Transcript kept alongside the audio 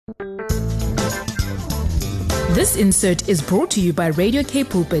This insert is brought to you by Radio K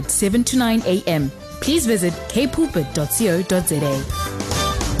Pulpit 7 to 9 a.m. Please visit kpulpit.co.za.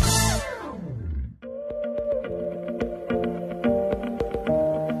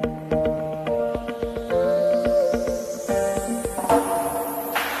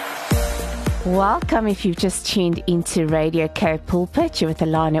 Welcome if you've just tuned into Radio K Pulpit. You're with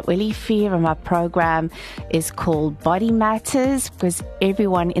Alana Willifear, and my program is called Body Matters, because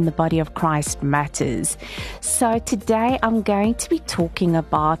everyone in the body of Christ matters. So today I'm going to be talking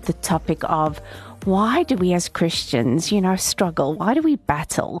about the topic of why do we as Christians, struggle? Why do we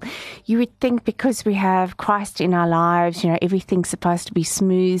battle? You would think because we have Christ in our lives, everything's supposed to be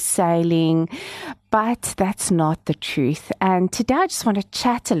smooth sailing, but that's not the truth. And today I just want to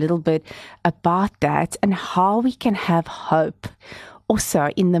chat a little bit about that and how we can have hope also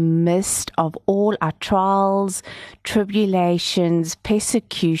in the midst of all our trials, tribulations,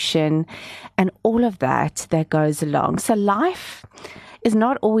 persecution, and all of that goes along. So life is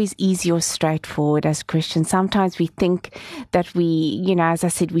not always easy or straightforward as Christians. Sometimes we think that we, as I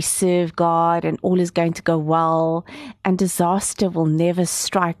said, we serve God and all is going to go well and disaster will never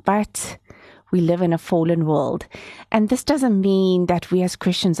strike, but we live in a fallen world. And this doesn't mean that we as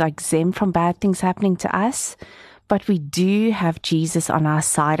Christians are exempt from bad things happening to us, but we do have Jesus on our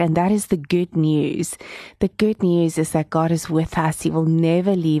side, and that is the good news. The good news is that God is with us. He will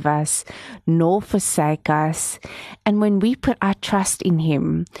never leave us nor forsake us. And when we put our trust in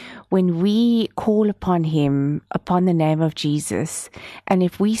Him, when we call upon Him, upon the name of Jesus, and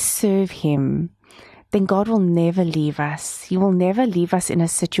if we serve Him, then God will never leave us. He will never leave us in a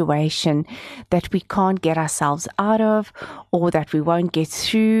situation that we can't get ourselves out of or that we won't get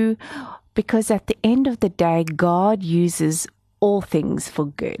through, because at the end of the day, God uses all things for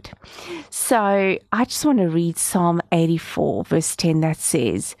good. So I just want to read Psalm 84, verse 10, that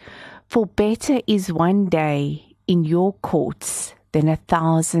says, "For better is one day in your courts than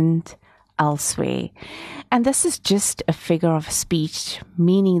 1,000 elsewhere." And this is just a figure of speech,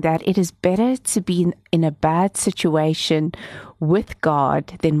 meaning that it is better to be in a bad situation with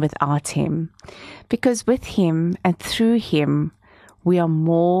God than without Him. Because with Him and through Him, we are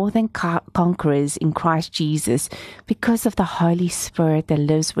more than conquerors in Christ Jesus because of the Holy Spirit that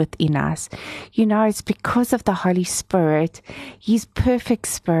lives within us. It's because of the Holy Spirit, His perfect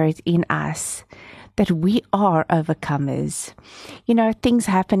Spirit in us, that we are overcomers. Things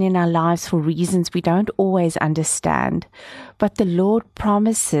happen in our lives for reasons we don't always understand, but the Lord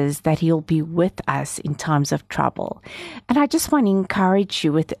promises that He'll be with us in times of trouble. And I just want to encourage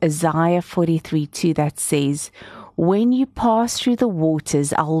you with Isaiah 43:2 that says, "When you pass through the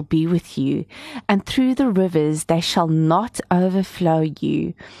waters, I will be with you, and through the rivers, they shall not overflow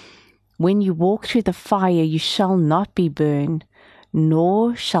you. When you walk through the fire, you shall not be burned,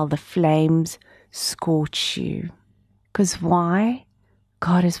 nor shall the flames scorch you." Because why?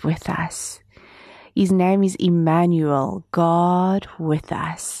 God is with us. His name is Emmanuel, God with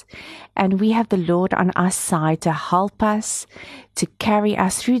us. And we have the Lord on our side to help us, to carry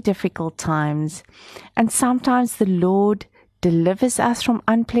us through difficult times. And sometimes the Lord delivers us from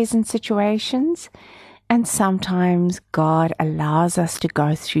unpleasant situations, and sometimes God allows us to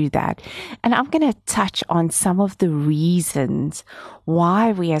go through that. And I'm going to touch on some of the reasons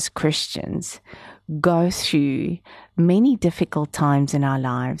why we as Christians go through many difficult times in our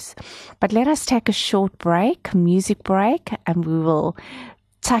lives. But let us take a short break, music break, and we will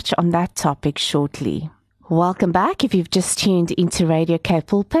touch on that topic shortly. Welcome back. If you've just tuned into Radio K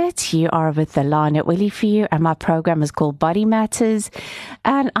Pulpit, you are with Alana Willifear, and my program is called Body Matters.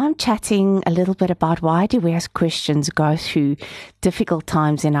 And I'm chatting a little bit about why do we as Christians go through difficult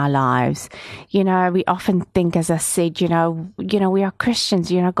times in our lives. We often think, as I said, we are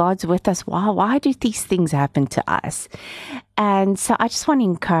Christians, God's with us. Why do these things happen to us? And so I just want to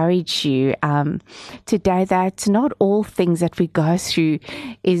encourage you today that not all things that we go through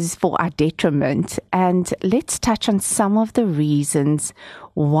is for our detriment. And let's touch on some of the reasons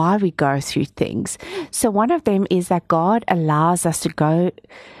why we go through things. So one of them is that God allows us to go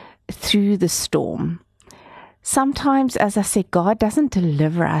through the storm. Sometimes, as I said, God doesn't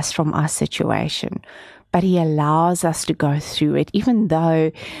deliver us from our situation, but He allows us to go through it, even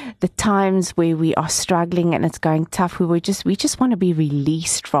though the times where we are struggling and it's going tough, we just want to be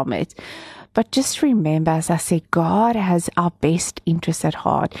released from it. But just remember, as I said, God has our best interests at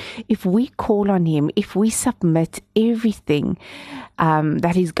heart. If we call on Him, if we submit everything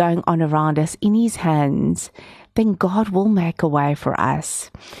that is going on around us in His hands, then God will make a way for us.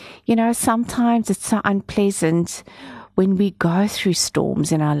 Sometimes it's so unpleasant when we go through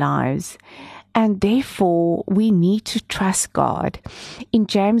storms in our lives. And therefore, we need to trust God. In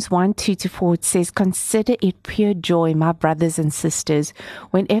James 1:2-4, it says, "Consider it pure joy, my brothers and sisters,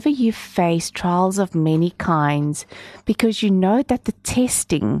 whenever you face trials of many kinds, because you know that the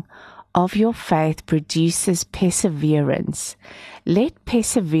testing of your faith produces perseverance. Let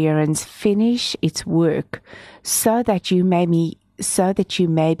perseverance finish its work, so that you may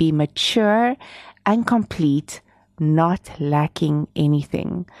be mature and complete, not lacking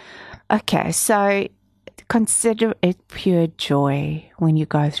anything." Okay, so consider it pure joy when you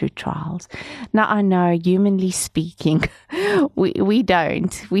go through trials. Now, I know, humanly speaking, we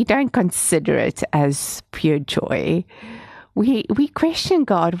don't consider it as pure joy. We question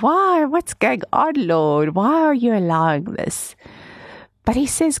God. Why? What's going on, Lord? Why are you allowing this? But he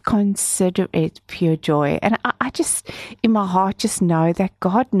says, consider it pure joy. And I just, in my heart, just know that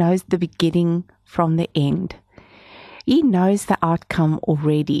God knows the beginning from the end. He knows the outcome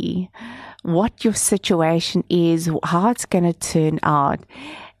already, what your situation is, how it's going to turn out.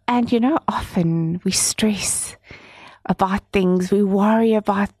 And, often we stress about things, we worry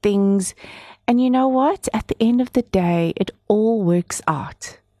about things. And you know what? At the end of the day, it all works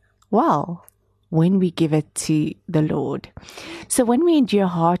out well when we give it to the Lord. So when we endure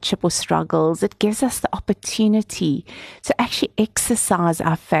hardship or struggles, it gives us the opportunity to actually exercise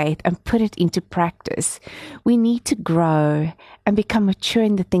our faith and put it into practice. We need to grow and become mature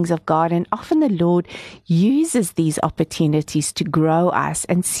in the things of God. And often the Lord uses these opportunities to grow us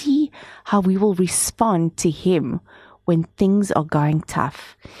and see how we will respond to Him when things are going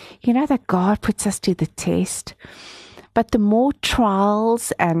tough. You know that God puts us to the test. But the more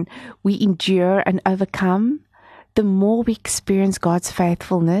trials and we endure and overcome, the more we experience God's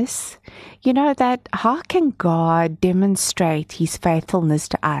faithfulness. You know that how can God demonstrate His faithfulness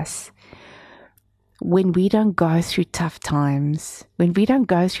to us when we don't go through tough times, when we don't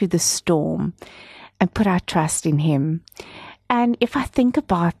go through the storm and put our trust in Him? And if I think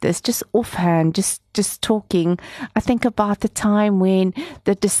about this, just offhand, just talking, I think about the time when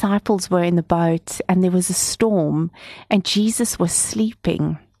the disciples were in the boat and there was a storm and Jesus was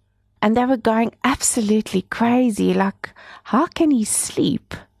sleeping. And they were going absolutely crazy. Like, how can He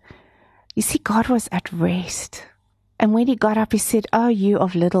sleep? You see, God was at rest. And when He got up, He said, "Oh, you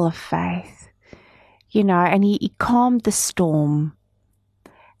of little of faith." And He calmed the storm.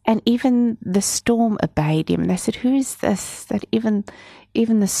 And even the storm obeyed Him. They said, "Who is this that even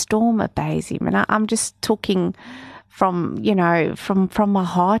the storm obeys Him?" And I'm just talking from my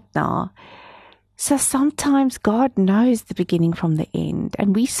heart now. So sometimes God knows the beginning from the end,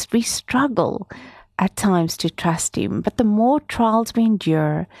 and we struggle at times to trust Him. But the more trials we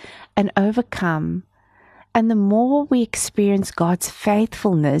endure and overcome, and the more we experience God's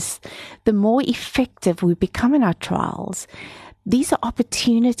faithfulness, the more effective we become in our trials. These are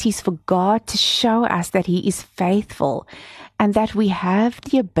opportunities for God to show us that He is faithful and that we have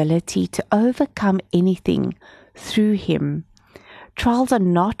the ability to overcome anything through Him. Trials are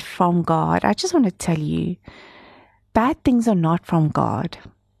not from God. I just want to tell you, bad things are not from God.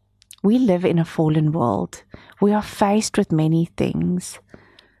 We live in a fallen world. We are faced with many things.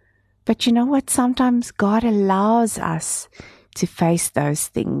 But you know what? Sometimes God allows us to face those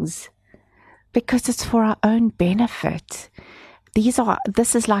things because it's for our own benefit.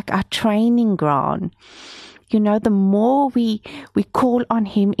 This is like our training ground. The more we call on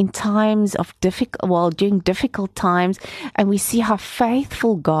Him in times of during difficult times, and we see how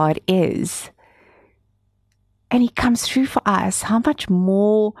faithful God is, and He comes through for us, how much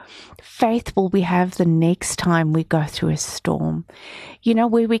more faith will we have the next time we go through a storm?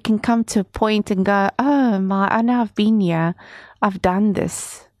 Where we can come to a point and go, "Oh my, I know I've been here. I've done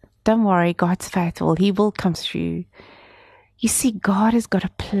this. Don't worry, God's faithful. He will come through." You see, God has got a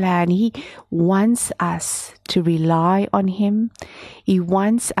plan. He wants us to rely on Him. He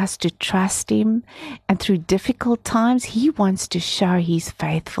wants us to trust Him. And through difficult times, He wants to show His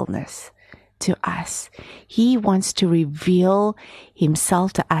faithfulness to us. He wants to reveal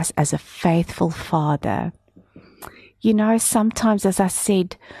Himself to us as a faithful Father. Sometimes, as I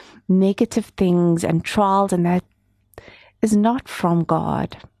said, negative things and trials and that is not from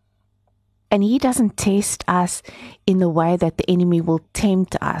God. And He doesn't test us in the way that the enemy will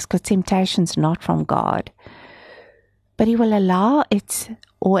tempt us, because temptation's not from God. But He will allow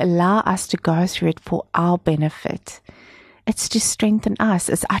us to go through it for our benefit. It's to strengthen us.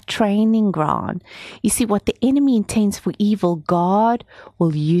 It's our training ground. You see, what the enemy intends for evil, God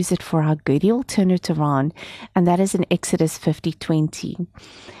will use it for our good. He will turn it around. And that is in Exodus 50:20.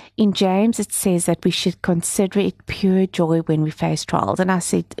 In James, it says that we should consider it pure joy when we face trials. And I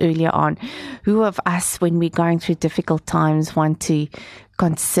said earlier on, who of us, when we're going through difficult times, want to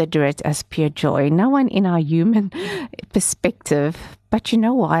consider it as pure joy. No one in our human perspective. But you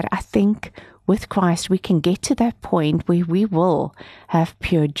know what? I think with Christ, we can get to that point where we will have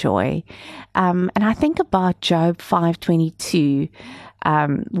pure joy. And I think about Job 5:22,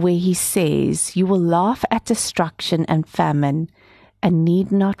 where he says, "You will laugh at destruction and famine and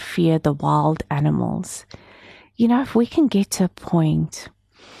need not fear the wild animals." You know, if we can get to a point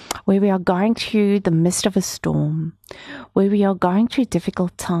where we are going through the midst of a storm, where we are going through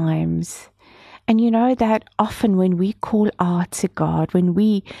difficult times, and you know that often when we call out to God, when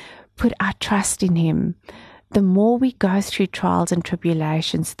we put our trust in Him, the more we go through trials and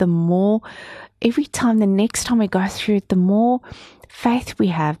tribulations, the more, every time, the next time we go through it, the more faith we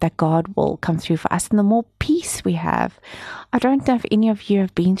have that God will come through for us, and the more peace we have. I don't know if any of you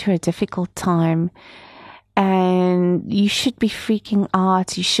have been through a difficult time, and you should be freaking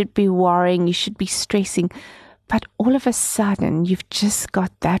out, you should be worrying, you should be stressing, but all of a sudden you've just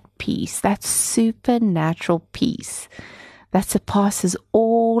got that peace, that supernatural peace that surpasses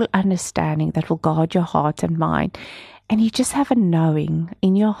all understanding, that will guard your heart and mind. And you just have a knowing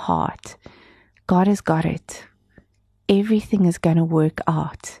in your heart, God has got it. Everything is going to work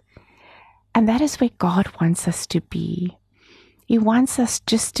out. And that is where God wants us to be. He wants us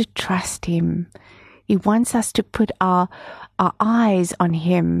just to trust Him. He wants us to put our eyes on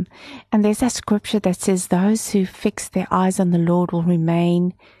Him. And there's that scripture that says, those who fix their eyes on the Lord will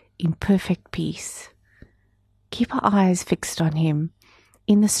remain in perfect peace. Keep our eyes fixed on Him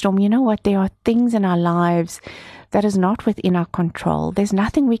in the storm. You know what? There are things in our lives that is not within our control. There's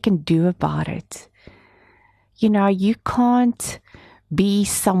nothing we can do about it. You know, you can't be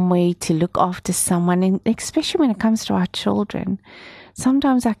somewhere to look after someone, and especially when it comes to our children.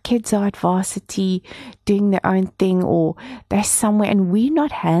 Sometimes our kids are at varsity doing their own thing, or they're somewhere and we're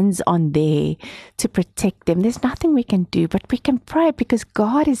not hands-on there to protect them. There's nothing we can do, but we can pray because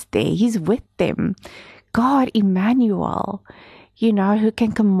God is there. He's with them. God, Emmanuel, you know, who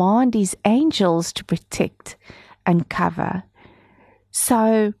can command His angels to protect and cover.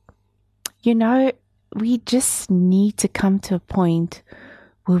 So, you know, we just need to come to a point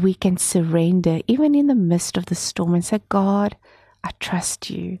where we can surrender, even in the midst of the storm, and say, God, I trust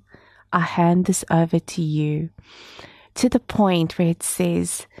You. I hand this over to You. To the point where it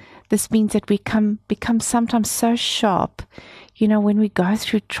says, this means that we become sometimes so sharp. You know, when we go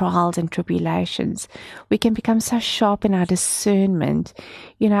through trials and tribulations, we can become so sharp in our discernment,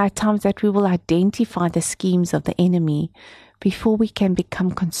 you know, at times that we will identify the schemes of the enemy before we can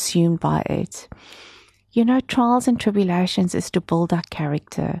become consumed by it. You know, trials and tribulations is to build our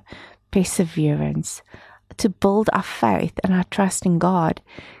character, perseverance, to build our faith and our trust in God.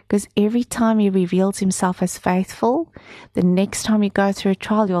 Because every time He reveals Himself as faithful, the next time you go through a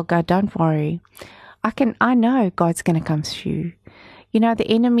trial, you'll go, don't worry. I know God's going to come through. You know, the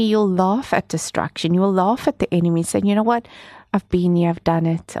enemy, you'll laugh at destruction. You'll laugh at the enemy saying, you know what? I've been here. I've done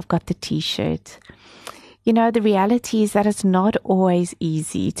it. I've got the t-shirt. You know, the reality is that it's not always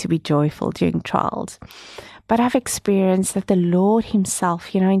easy to be joyful during trials. But I've experienced that the Lord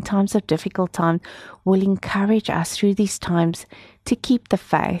Himself, you know, in times of difficult times, will encourage us through these times to keep the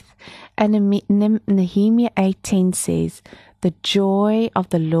faith. And Nehemiah 8:10 says, the joy of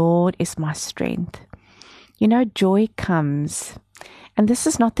the Lord is my strength. You know, joy comes, and this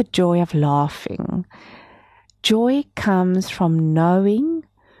is not the joy of laughing. Joy comes from knowing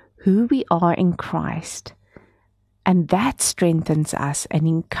who we are in Christ, and that strengthens us and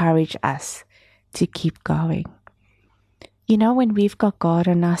encourages us to keep going. You know, when we've got God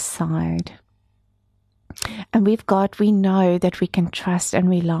on our side, and we know that we can trust and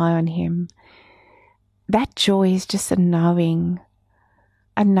rely on Him, that joy is just a knowing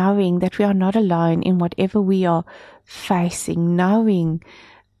that we are not alone in whatever we are facing, knowing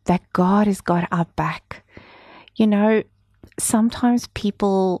that God has got our back. You know, sometimes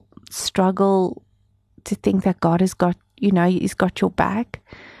people struggle to think that God has got, you know, He's got your back,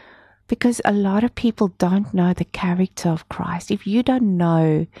 because a lot of people don't know the character of Christ. If you don't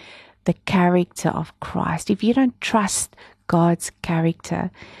know the character of Christ, if you don't trust God's character,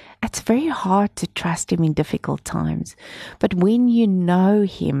 it's very hard to trust Him in difficult times. But when you know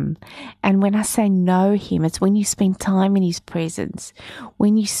Him, and when I say know Him, it's when you spend time in His presence,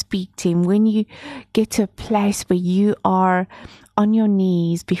 when you speak to Him, when you get to a place where you are on your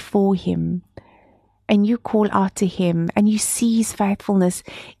knees before Him, and you call out to Him, and you see His faithfulness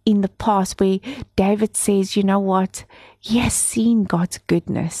in the past, where David says, you know what, he has seen God's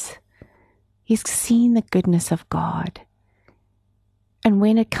goodness. He's seen the goodness of God. And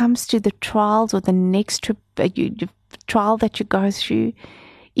when it comes to the trials or the next trial that you go through,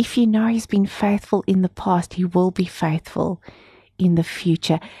 if you know He's been faithful in the past, He will be faithful in the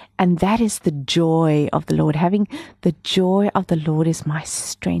future. And that is the joy of the Lord. Having the joy of the Lord is my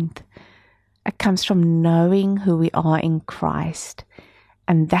strength. It comes from knowing who we are in Christ.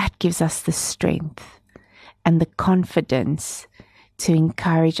 And that gives us the strength and the confidence to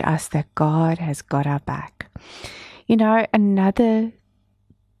encourage us that God has got our back. You know, another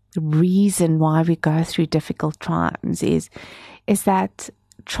reason why we go through difficult times is that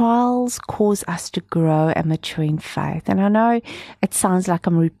trials cause us to grow and mature in faith. And I know it sounds like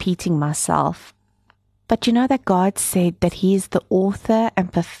I'm repeating myself, but you know that God said that He is the author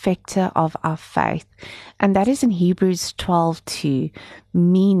and perfecter of our faith. And that is in Hebrews 12:2,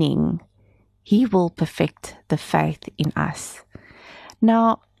 meaning He will perfect the faith in us.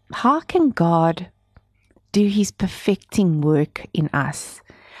 Now, how can God do His perfecting work in us?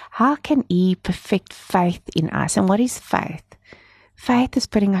 How can He perfect faith in us? And what is faith? Faith is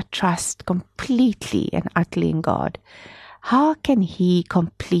putting our trust completely and utterly in God. How can He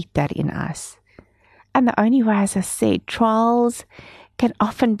complete that in us? And the only way, as I said, trials can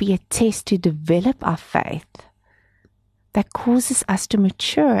often be a test to develop our faith that causes us to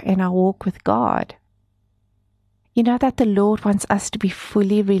mature in our walk with God. You know that the Lord wants us to be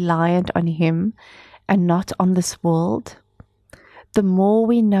fully reliant on Him and not on this world. The more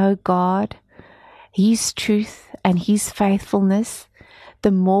we know God, His truth and His faithfulness,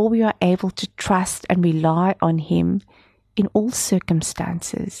 the more we are able to trust and rely on Him in all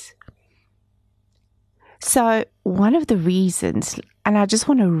circumstances. So one of the reasons, and I just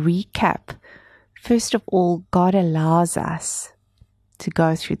want to recap, first of all, God allows us to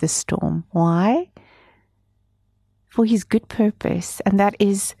go through the storm. Why? For His good purpose, and that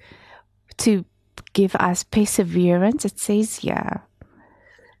is to give us perseverance, it says here,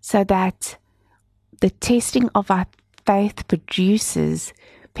 so that the testing of our faith produces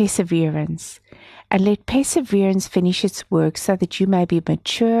perseverance. And let perseverance finish its work so that you may be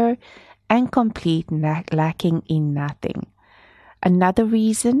mature and complete, lacking in nothing. Another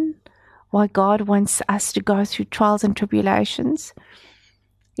reason why God wants us to go through trials and tribulations,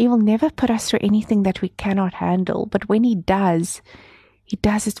 He will never put us through anything that we cannot handle. But when He does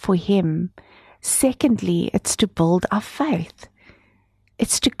it for Him. Secondly, it's to build our faith.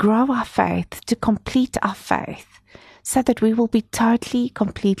 It's to grow our faith, to complete our faith, so that we will be totally,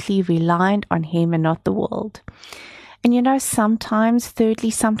 completely reliant on Him and not the world. And you know, sometimes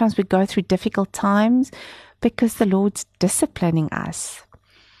we go through difficult times because the Lord's disciplining us.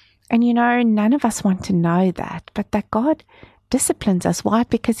 And you know, none of us want to know that, but that God disciplines us. Why?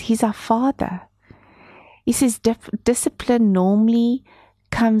 Because He's our Father. He says discipline normally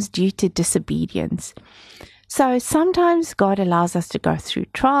comes due to disobedience. So sometimes God allows us to go through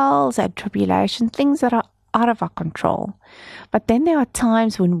trials and tribulations, things that are out of our control. But then there are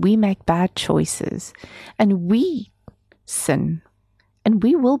times when we make bad choices and we sin, and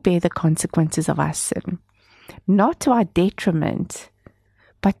we will bear the consequences of our sin, not to our detriment,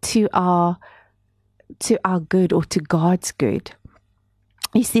 but to our good, or to God's good.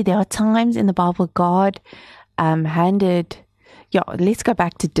 You see, there are times in the Bible God let's go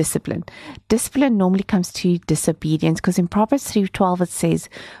back to discipline. Discipline normally comes to disobedience, because in Proverbs 3:12 it says,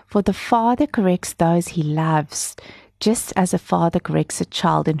 "For the father corrects those he loves, just as a father corrects a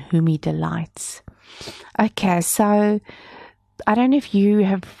child in whom he delights." Okay, so I don't know if you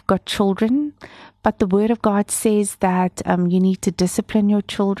have got children, but the Word of God says that you need to discipline your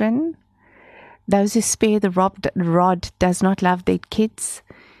children. Those who spare the rod does not love their kids.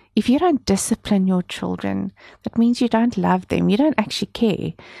 If you don't discipline your children, that means you don't love them. You don't actually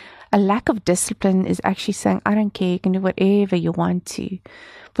care. A lack of discipline is actually saying, I don't care, you can do whatever you want to.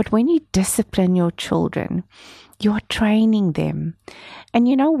 But when you discipline your children, you are training them. And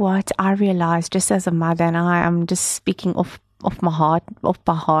you know what? I realized, just as a mother, and I'm just speaking off my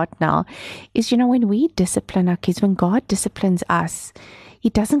heart now, is, you know, when we discipline our kids, when God disciplines us, He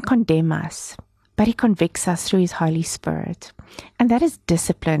doesn't condemn us, but He convicts us through His Holy Spirit. And that is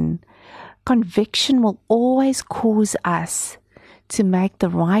discipline. Conviction will always cause us to make the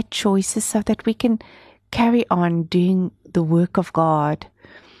right choices so that we can carry on doing the work of God.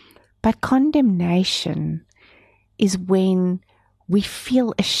 But condemnation is when we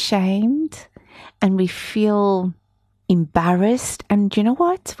feel ashamed and we feel embarrassed. And you know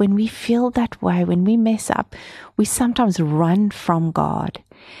what? When we feel that way, when we mess up, we sometimes run from God.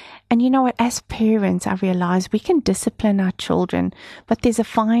 And you know what? As parents, I realize we can discipline our children, but there's a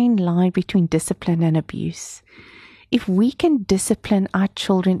fine line between discipline and abuse. If we can discipline our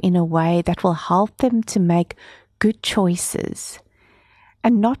children in a way that will help them to make good choices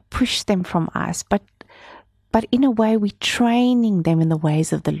and not push them from us, but But in a way, we're training them in the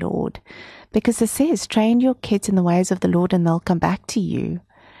ways of the Lord. Because it says, train your kids in the ways of the Lord and they'll come back to you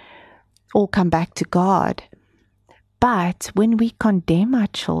or come back to God. But when we condemn our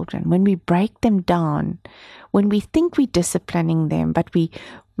children, when we break them down, when we think we're disciplining them, but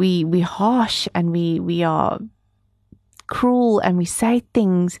we're harsh and we are cruel and we say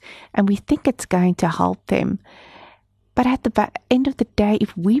things and we think it's going to help them. But at the end of the day,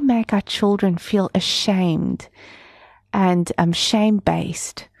 if we make our children feel ashamed and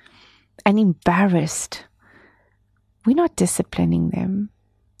shame-based and embarrassed, we're not disciplining them.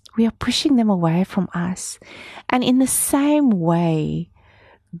 We are pushing them away from us. And in the same way,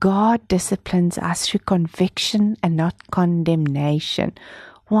 God disciplines us through conviction and not condemnation.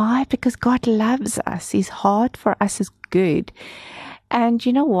 Why? Because God loves us. His heart for us is good. And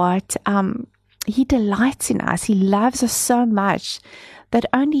you know what? He delights in us. He loves us so much that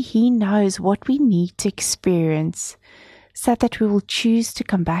only He knows what we need to experience so that we will choose to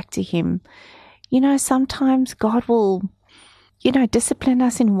come back to Him. You know, sometimes God will, discipline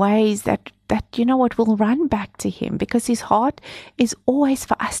us in ways that we'll run back to Him because His heart is always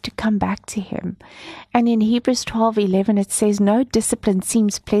for us to come back to Him. And in Hebrews 12:11 it says, no discipline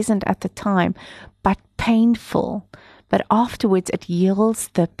seems pleasant at the time, but painful. But afterwards it yields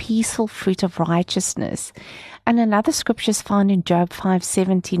the peaceful fruit of righteousness. And another scripture is found in Job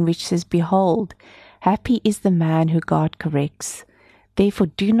 5:17, which says, behold, happy is the man who God corrects. Therefore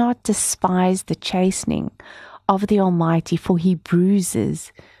do not despise the chastening of the Almighty, for He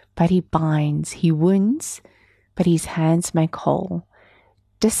bruises, but He binds. He wounds, but His hands make whole.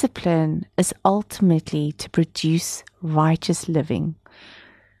 Discipline is ultimately to produce righteous living.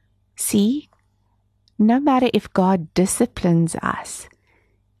 See, no matter if God disciplines us,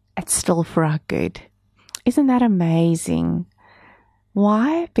 it's still for our good. Isn't that amazing?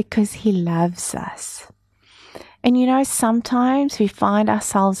 Why? Because He loves us. And sometimes we find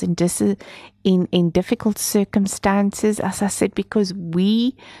ourselves in difficult circumstances, as I said, because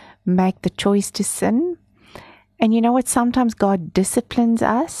we make the choice to sin. And you know what? Sometimes God disciplines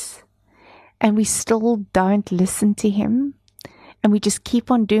us and we still don't listen to Him. And we just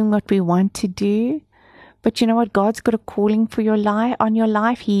keep on doing what we want to do. But you know what? God's got a calling for your life, on your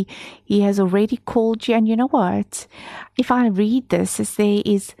life. He has already called you. And you know what? If I read this,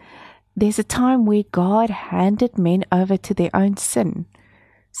 there's a time where God handed men over to their own sin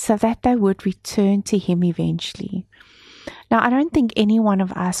so that they would return to Him eventually. Now, I don't think any one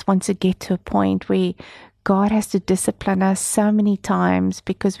of us wants to get to a point where God has to discipline us so many times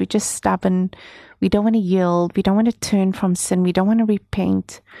because we're just stubborn. We don't want to yield. We don't want to turn from sin. We don't want to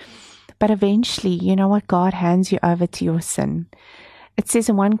repent. But eventually, you know what? God hands you over to your sin. It says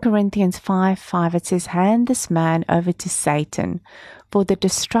in 1 Corinthians 5:5, it says, hand this man over to Satan for the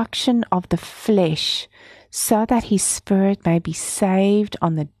destruction of the flesh, so that his spirit may be saved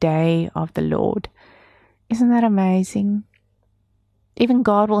on the day of the Lord. Isn't that amazing? Even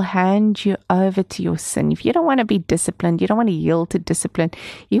God will hand you over to your sin. If you don't want to be disciplined, you don't want to yield to discipline,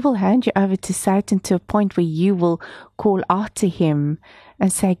 He will hand you over to Satan to a point where you will call out to Him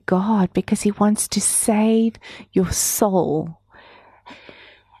and say, God, because He wants to save your soul.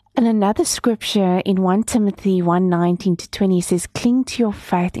 And another scripture in 1 Timothy 1:19-20 says, cling to your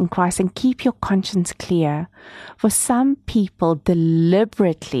faith in Christ and keep your conscience clear. For some people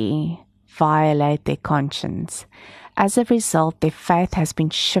deliberately violate their conscience. As a result, their faith has been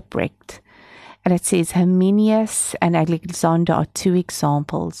shipwrecked. And it says, Hymenaeus and Alexander are two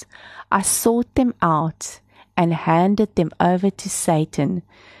examples. I sought them out and handed them over to Satan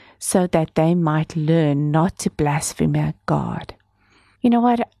so that they might learn not to blaspheme God. You know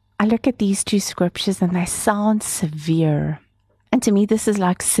what? I look at these two scriptures and they sound severe. And to me, this is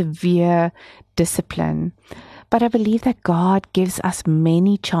like severe discipline. But I believe that God gives us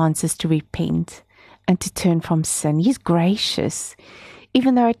many chances to repent and to turn from sin. He's gracious.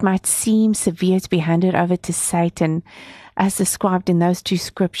 Even though it might seem severe to be handed over to Satan, as described in those two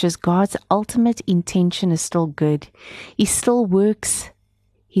scriptures, God's ultimate intention is still good. He still works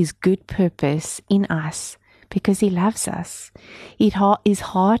His good purpose in us because He loves us. His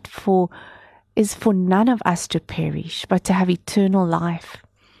heart is for none of us to perish, but to have eternal life.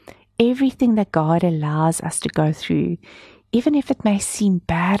 Everything that God allows us to go through, even if it may seem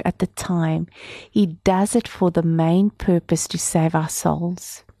bad at the time, He does it for the main purpose to save our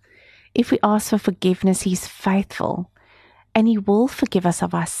souls. If we ask for forgiveness, He's faithful, and He will forgive us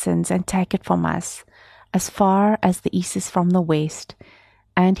of our sins and take it from us as far as the east is from the west,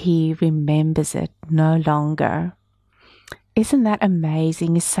 and He remembers it no longer. Isn't that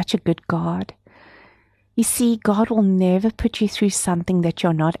amazing? He's such a good God. You see, God will never put you through something that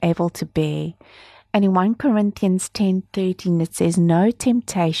you're not able to bear. And in 1 Corinthians 10:13 it says, "No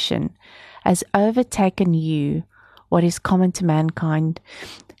temptation has overtaken you what is common to mankind."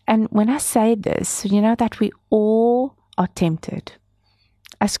 And when I say this, you know that we all are tempted.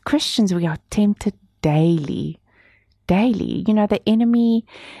 As Christians, we are tempted daily. Daily. You know, the enemy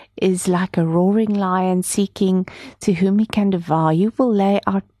is like a roaring lion seeking to whom he can devour. He will lay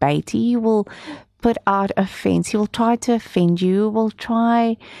out bait. He will put out offense. He will try to offend you. He will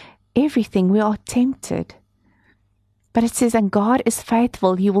try everything. We are tempted. But it says, and God is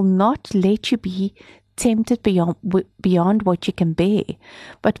faithful. He will not let you be tempted beyond what you can bear.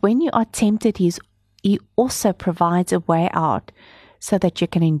 But when you are tempted, He also provides a way out so that you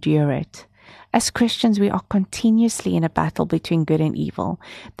can endure it. As Christians, we are continuously in a battle between good and evil.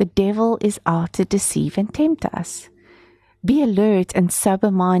 The devil is out to deceive and tempt us. Be alert and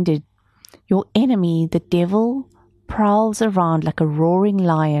sober-minded. Your enemy, the devil, prowls around like a roaring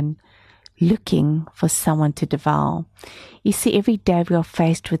lion, looking for someone to devour. You see, every day we are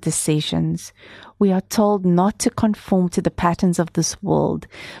faced with decisions. We are told not to conform to the patterns of this world,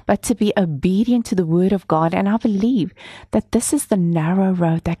 but to be obedient to the word of God. And I believe that this is the narrow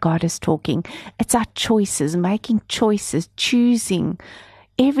road that God is talking. It's our choices, making choices, choosing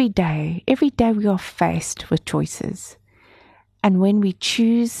every day. Every day we are faced with choices. And when we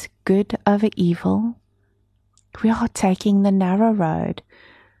choose good over evil, we are taking the narrow road.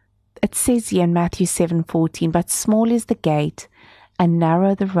 It says here in Matthew 7:14, "But small is the gate and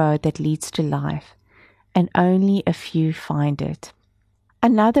narrow the road that leads to life, and only a few find it."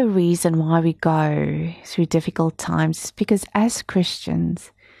 Another reason why we go through difficult times is because as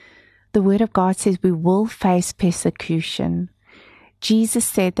Christians, the Word of God says we will face persecution. Jesus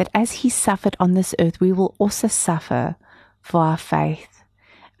said that as He suffered on this earth, we will also suffer for our faith.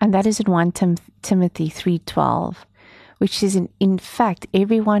 And that is in 1 Timothy 3:12. Which says, in fact,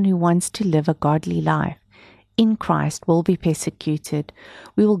 everyone who wants to live a godly life in Christ will be persecuted.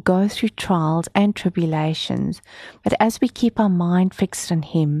 We will go through trials and tribulations, but as we keep our mind fixed on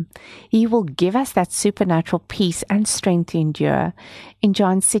Him, He will give us that supernatural peace and strength to endure. In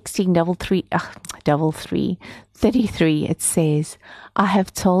John 16:33, it says, "I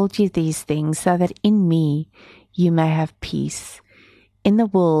have told you these things so that in me you may have peace. In the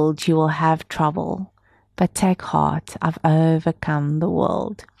world you will have trouble, but take heart, I've overcome the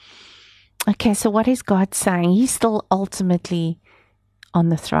world." Okay, so what is God saying? He's still ultimately on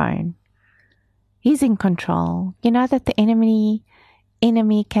the throne. He's in control. You know that the enemy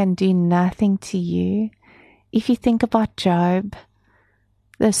can do nothing to you. If you think about Job,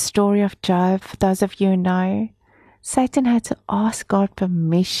 the story of Job, for those of you who know, Satan had to ask God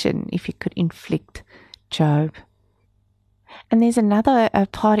permission if he could inflict Job. And there's another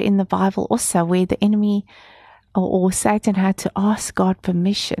part in the Bible also where the enemy or Satan had to ask God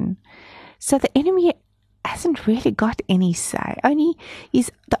permission. So the enemy hasn't really got any say.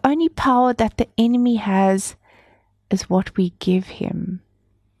 The only power that the enemy has is what we give him.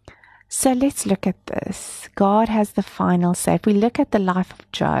 So let's look at this. God has the final say. If we look at the life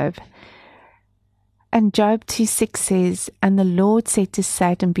of Job, and Job 2:6 says, "And the Lord said to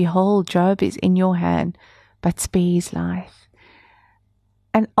Satan, Behold, Job is in your hand, but spare his life."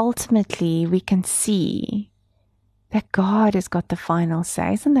 And ultimately, we can see that God has got the final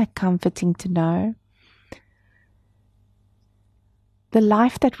say. Isn't that comforting to know? The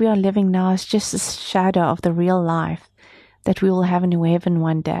life that we are living now is just a shadow of the real life that we will have in heaven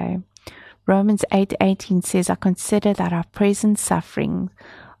one day. Romans 8:18 says, "I consider that our present sufferings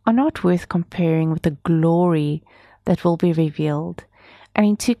are not worth comparing with the glory that will be revealed." And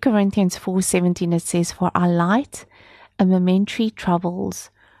in 2 Corinthians 4:17 it says, "For our light and momentary troubles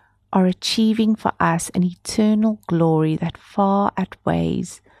are achieving for us an eternal glory that far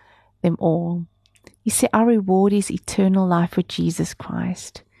outweighs them all." You see, our reward is eternal life with Jesus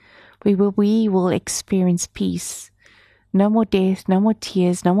Christ, where we will experience peace. No more death, no more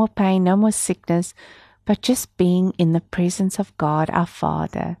tears, no more pain, no more sickness, but just being in the presence of God our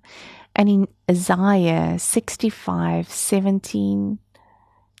Father. And in Isaiah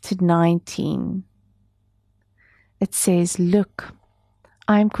 65:17-19, it says, "Look,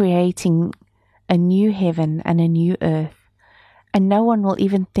 I am creating a new heaven and a new earth, and no one will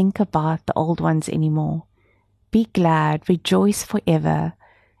even think about the old ones anymore. Be glad, rejoice forever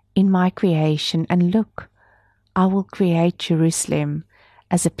in my creation, and look, I will create Jerusalem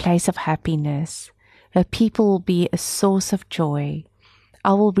as a place of happiness. Her people will be a source of joy.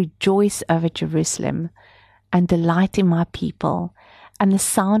 I will rejoice over Jerusalem and delight in my people, and the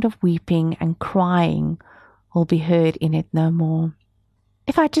sound of weeping and crying will be heard in it no more."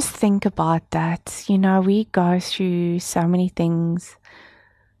 If I just think about that, we go through so many things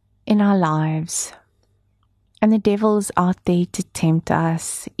in our lives, And the devil is out there to tempt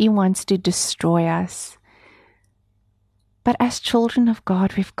us. He wants to destroy us. But as children of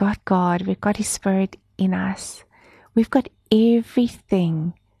God, we've got His Spirit in us. We've got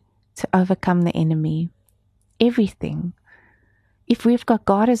everything to overcome the enemy. Everything. If we've got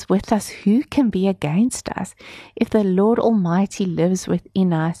God is with us, who can be against us? If the Lord Almighty lives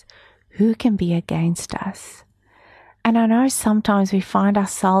within us, who can be against us? And I know sometimes we find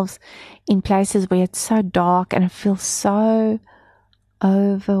ourselves in places where it's so dark and it feels so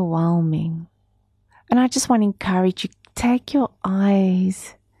overwhelming. And I just want to encourage you, take your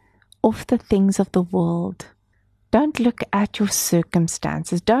eyes off the things of the world. Don't look at your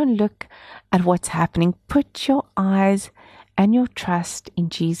circumstances. Don't look at what's happening. Put your eyes and your trust in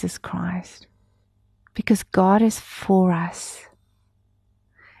Jesus Christ, because God is for us.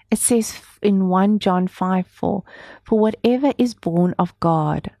 It says in 1 John 5:4, for whatever is born of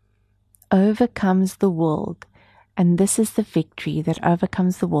God overcomes the world, and this is the victory that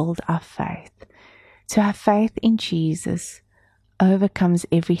overcomes the world, our faith. So our faith in Jesus overcomes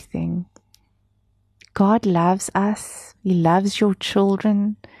everything. God loves us. He loves your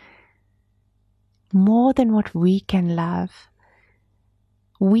children more than what we can love.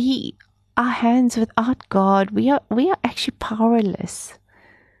 Our hands without God, we are actually powerless.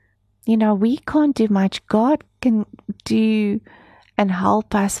 We can't do much. God can do and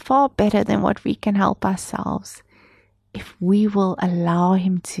help us far better than what we can help ourselves, if we will allow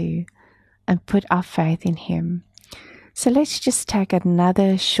Him to and put our faith in Him. So let's just take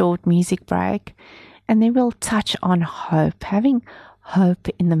another short music break, and then we'll touch on hope, having hope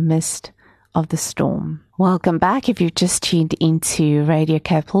in the midst of the storm. Welcome back. If you've just tuned into Radio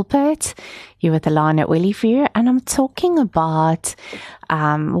K Pulpit, you're with Alana Willifear, and I'm talking about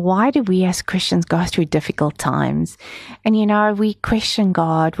why do we as Christians go through difficult times? And we question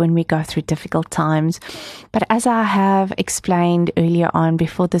God when we go through difficult times. But as I have explained earlier on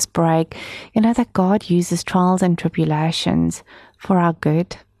before this break, that God uses trials and tribulations for our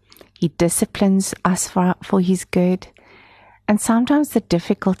good. He disciplines us for His good. And sometimes the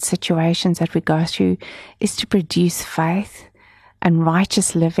difficult situations that we go through is to produce faith and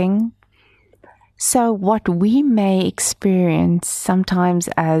righteous living. So what we may experience sometimes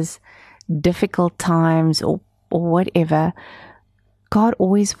as difficult times or whatever, God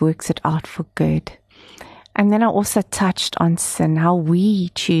always works it out for good. And then I also touched on sin, how we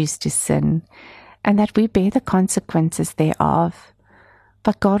choose to sin, and that we bear the consequences thereof.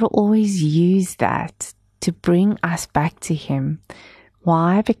 But God will always use that to bring us back to Him.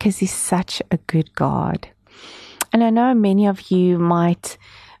 Why? Because He's such a good God. And I know many of you might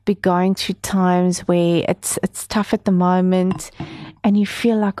be going through times where it's tough at the moment, and you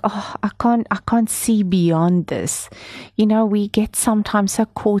feel like, I can't see beyond this. We get sometimes so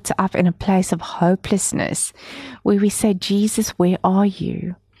caught up in a place of hopelessness where we say, Jesus, where are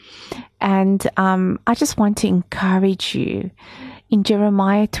you? And I just want to encourage you. In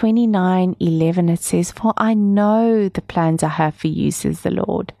Jeremiah 29:11, it says, for I know the plans I have for you, says the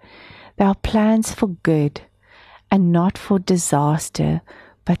Lord. They are plans for good and not for disaster,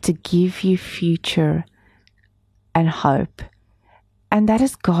 but to give you future and hope. And that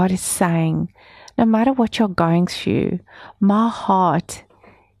is God is saying, no matter what you're going through, my heart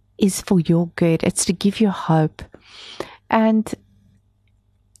is for your good. It's to give you hope. And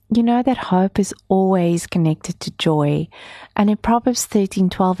that hope is always connected to joy. And in Proverbs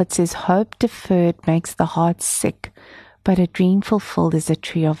 13:12, it says, hope deferred makes the heart sick, but a dream fulfilled is a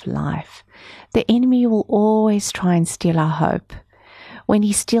tree of life. The enemy will always try and steal our hope. When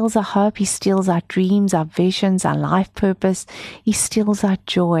he steals our hope, he steals our dreams, our visions, our life purpose. He steals our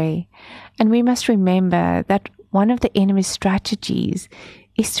joy. And we must remember that one of the enemy's strategies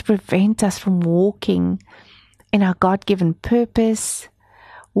is to prevent us from walking in our God-given purpose,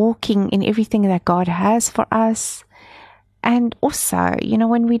 walking in everything that God has for us. And also,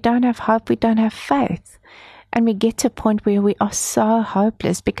 when we don't have hope, we don't have faith. And we get to a point where we are so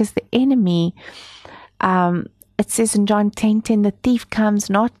hopeless because the enemy, it says in John 10:10, the thief comes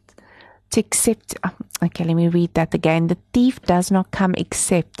not to accept. Okay, let me read that again. The thief does not come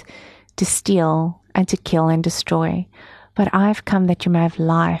except to steal and to kill and destroy. But I've come that you may have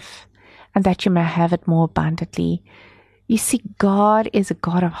life and that you may have it more abundantly. You see, God is a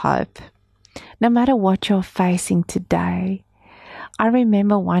God of hope. No matter what you're facing today. I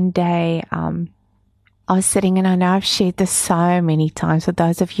remember one day I was sitting, and I know I've shared this so many times. For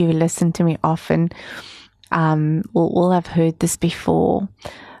those of you who listen to me often, will have heard this before.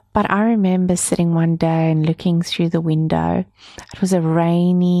 But I remember sitting one day and looking through the window. It was a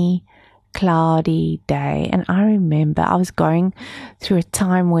rainy, cloudy day. And I remember I was going through a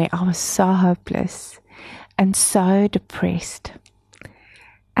time where I was so hopeless. and so depressed.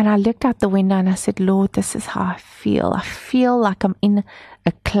 And I looked out the window and I said, Lord, this is how I feel. I feel like I'm in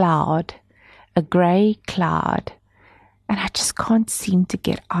a cloud, a grey cloud, and I just can't seem to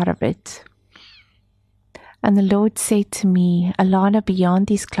get out of it. And the Lord said to me, Alana, beyond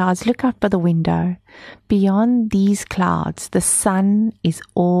these clouds, look out by the window. Beyond these clouds, the sun is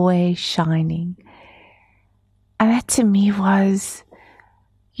always shining. And that to me was,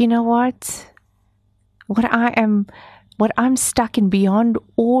 you know what? What I'm stuck in beyond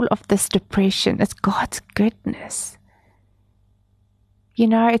all of this depression, it's God's goodness. You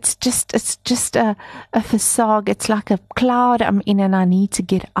know, it's just a facade. It's like a cloud I'm in and I need to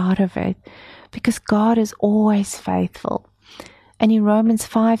get out of it because God is always faithful. And in Romans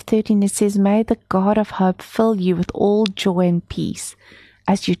 5:13 it says, may the God of hope fill you with all joy and peace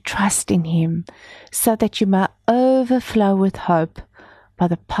as you trust in Him, so that you may overflow with hope by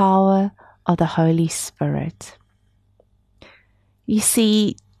the power of the Holy Spirit. You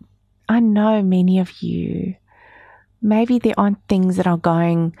see, I know many of you, maybe there aren't things that are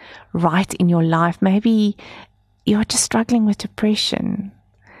going right in your life. Maybe you're just struggling with depression.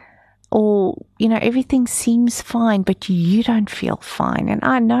 Or, you know, everything seems fine, but you don't feel fine. And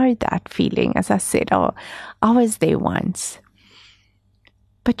I know that feeling. As I said, I was there once.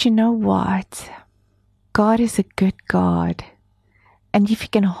 But you know what? God is a good God. And if you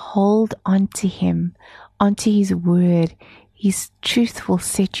can hold on to Him, onto His word, His truth will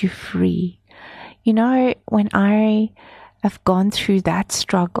set you free. You know, when I have gone through that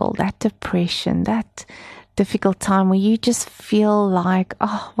struggle, that depression, that difficult time where you just feel like,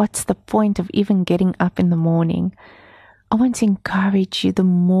 oh, what's the point of even getting up in the morning? I want to encourage you, the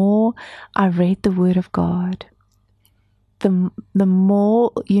more I read the Word of God, the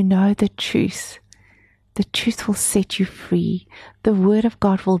more you know the truth will set you free. The Word of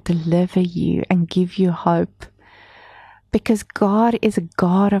God will deliver you and give you hope. Because God is a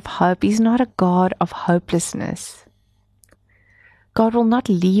God of hope. He's not a God of hopelessness. God will not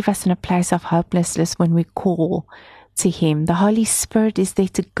leave us in a place of hopelessness when we call to Him. The Holy Spirit is there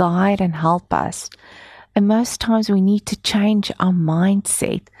to guide and help us. And most times we need to change our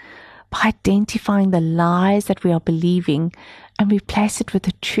mindset by identifying the lies that we are believing and replace it with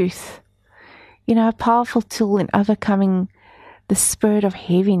the truth. You know, a powerful tool in overcoming the spirit of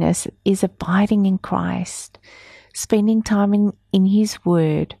heaviness is abiding in Christ, spending time in His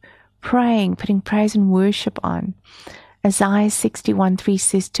Word, praying, putting praise and worship on. Isaiah 61:3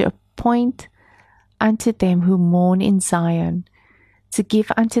 says, to appoint unto them who mourn in Zion, to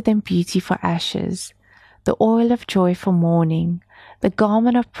give unto them beauty for ashes, the oil of joy for mourning, the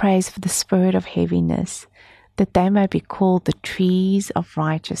garment of praise for the spirit of heaviness, that they may be called the trees of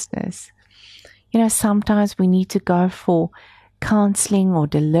righteousness. You know, sometimes we need to go for counseling or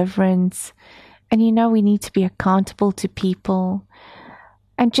deliverance, and you know, we need to be accountable to people.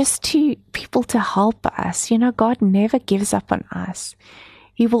 And just to people to help us. You know, God never gives up on us.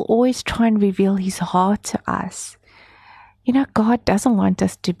 He will always try and reveal His heart to us. You know, God doesn't want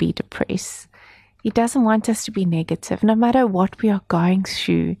us to be depressed. He doesn't want us to be negative. No matter what we are going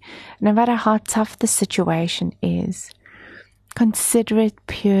through, no matter how tough the situation is, consider it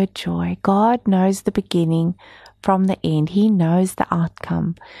pure joy. God knows the beginning from the end. He knows the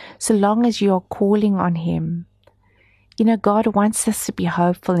outcome. So long as you are calling on Him, you know, God wants us to be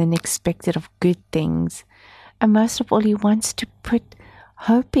hopeful and expectant of good things. And most of all, He wants to put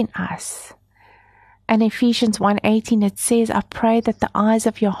hope in us. And Ephesians 1:18, it says, I pray that the eyes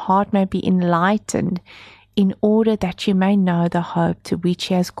of your heart may be enlightened in order that you may know the hope to which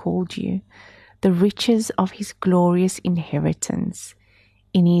He has called you, the riches of His glorious inheritance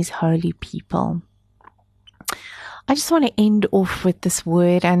in His holy people. I just want to end off with this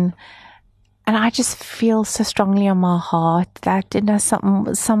word, and I just feel so strongly on my heart that, you know,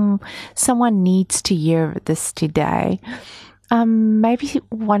 someone needs to hear this today. Maybe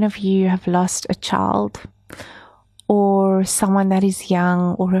one of you have lost a child, or someone that is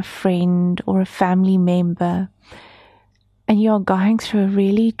young, or a friend, or a family member, and you are going through a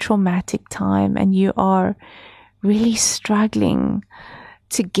really traumatic time, and you are really struggling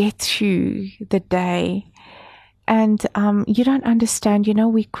to get through the day. And you don't understand, you know,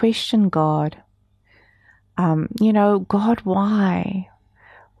 we question God. You know, God, why?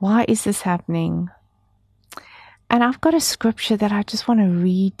 Why is this happening? And I've got a scripture that I just want to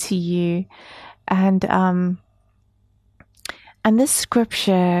read to you. And this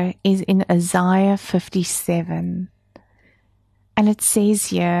scripture is in Isaiah 57. And it says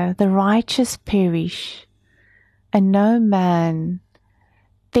here, the righteous perish, and no man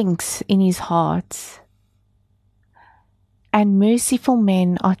thinks in his heart. And merciful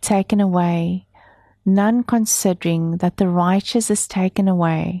men are taken away, none considering that the righteous is taken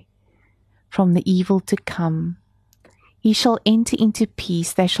away from the evil to come. He shall enter into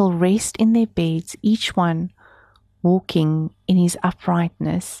peace, they shall rest in their beds, each one walking in his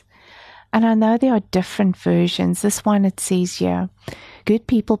uprightness. And I know there are different versions. This one, it says here, good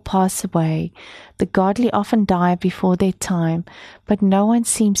people pass away. The godly often die before their time, but no one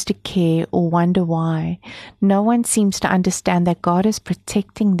seems to care or wonder why. No one seems to understand that God is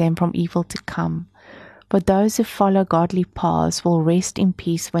protecting them from evil to come. But those who follow godly paths will rest in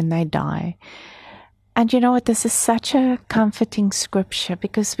peace when they die. And you know what? This is such a comforting scripture,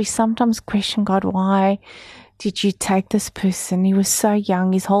 because we sometimes question God, why did you take this person? He was so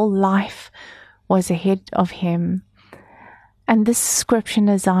young. His whole life was ahead of him. And this scripture in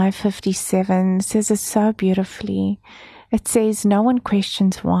Isaiah 57 says it so beautifully. It says, no one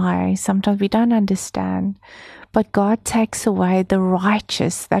questions why. Sometimes we don't understand. But God takes away the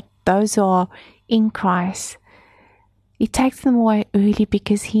righteous, that those who are in Christ. He takes them away early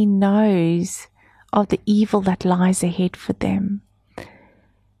because he knows of the evil that lies ahead for them.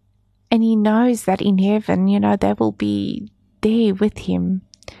 And he knows that in heaven, they will be there with him.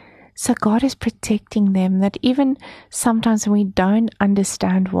 So God is protecting them, that even sometimes when we don't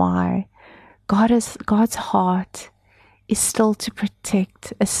understand why, God's heart is still to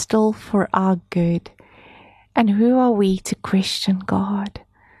protect, is still for our good. And who are we to question God?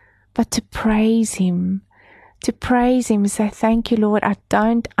 But to praise him, and say, thank you, Lord, I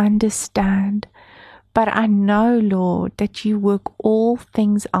don't understand. But I know, Lord, that you work all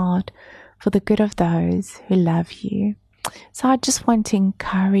things out for the good of those who love you. So I just want to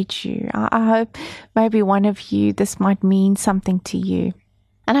encourage you. I hope maybe one of you, this might mean something to you.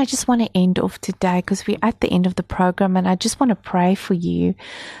 And I just want to end off today, because we're at the end of the program, and I just want to pray for you.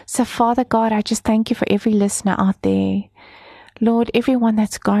 So Father God, I just thank you for every listener out there. Lord, everyone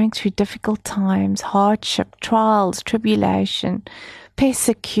that's going through difficult times, hardship, trials, tribulation,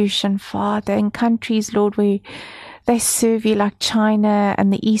 persecution, Father, in countries, Lord, where they serve you, like China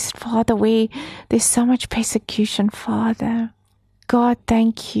and the East, Father, where there's so much persecution, Father. God,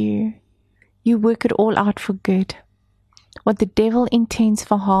 thank you. You work it all out for good. What the devil intends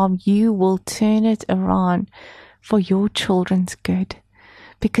for harm, you will turn it around for your children's good,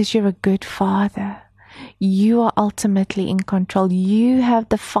 because you're a good Father. You are ultimately in control. You have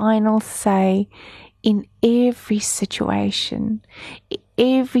the final say in every situation,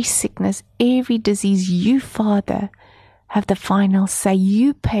 every sickness, every disease. You, Father, have the final say.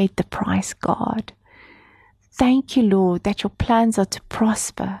 You paid the price, God. Thank you, Lord, that your plans are to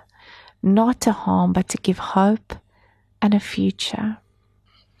prosper, not to harm, but to give hope and a future.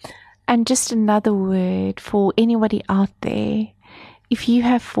 And just another word for anybody out there. If you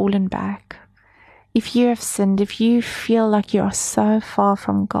have fallen back, if you have sinned, if you feel like you are so far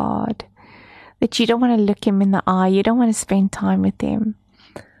from God, that you don't want to look him in the eye, you don't want to spend time with him,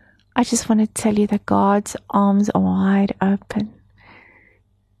 I just want to tell you that God's arms are wide open.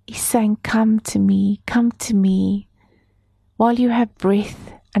 He's saying, come to me, come to me. While you have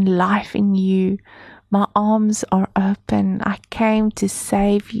breath and life in you, my arms are open. I came to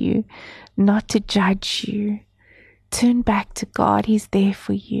save you, not to judge you. Turn back to God. He's there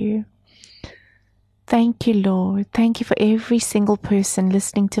for you. Thank you, Lord. Thank you for every single person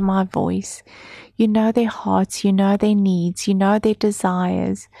listening to my voice. You know their hearts, you know their needs, you know their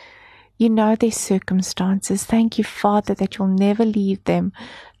desires, you know their circumstances. Thank you, Father, that you'll never leave them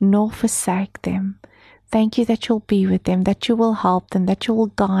nor forsake them. Thank you that you'll be with them, that you will help them, that you will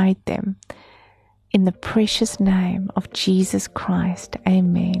guide them. In the precious name of Jesus Christ,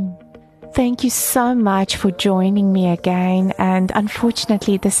 amen. Thank you so much for joining me again, and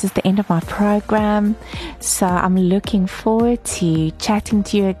unfortunately this is the end of my program, so I'm looking forward to chatting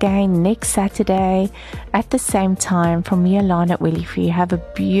to you again next Saturday at the same time. From me, Alana Willifee, have a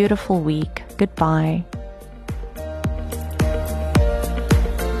beautiful week. Goodbye.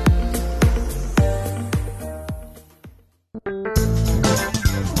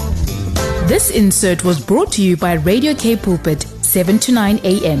 This insert was brought to you by Radio K Pulpit, 7 to 9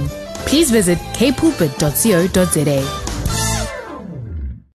 a.m. Please visit kpulpit.co.za.